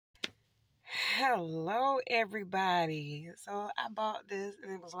Hello, everybody. So I bought this,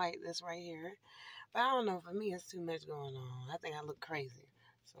 and it was like this right here. But I don't know. For me, it's too much going on. I think I look crazy.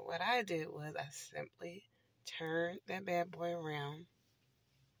 So what I did was I simply turned that bad boy around,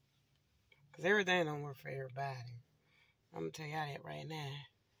 because everything don't work for everybody. I'm gonna tell y'all that right now.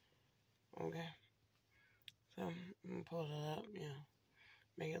 Okay. So I'm gonna pull it up.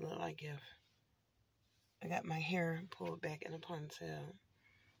 Make it look like if I got my hair pulled back in a ponytail.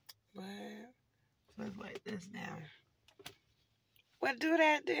 But so it's like this now. Well, do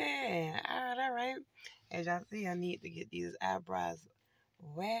that then. All right. As y'all see, I need to get these eyebrows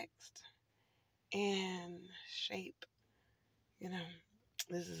waxed and shape. You know,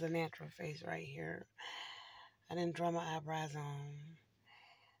 this is a natural face right here. I didn't draw my eyebrows on.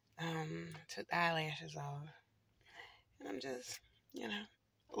 Took the eyelashes off. And I'm just,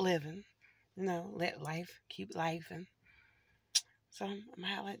 living. Let life keep life. And so I'm going to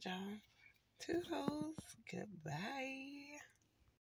holler at y'all. Toodles. Goodbye.